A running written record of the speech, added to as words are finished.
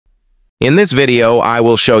In this video, I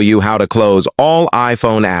will show you how to close all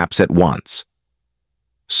iPhone apps at once.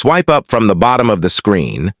 Swipe up from the bottom of the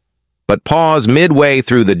screen, but pause midway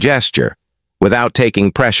through the gesture without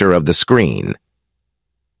taking pressure of the screen.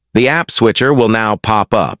 The app switcher will now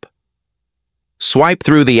pop up. Swipe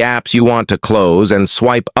through the apps you want to close and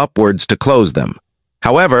swipe upwards to close them.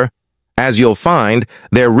 However, as you'll find,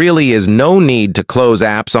 there really is no need to close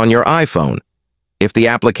apps on your iPhone. If the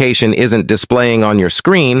application isn't displaying on your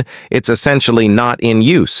screen, it's essentially not in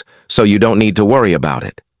use, so you don't need to worry about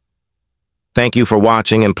it. Thank you for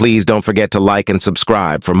watching, and please don't forget to like and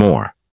subscribe for more.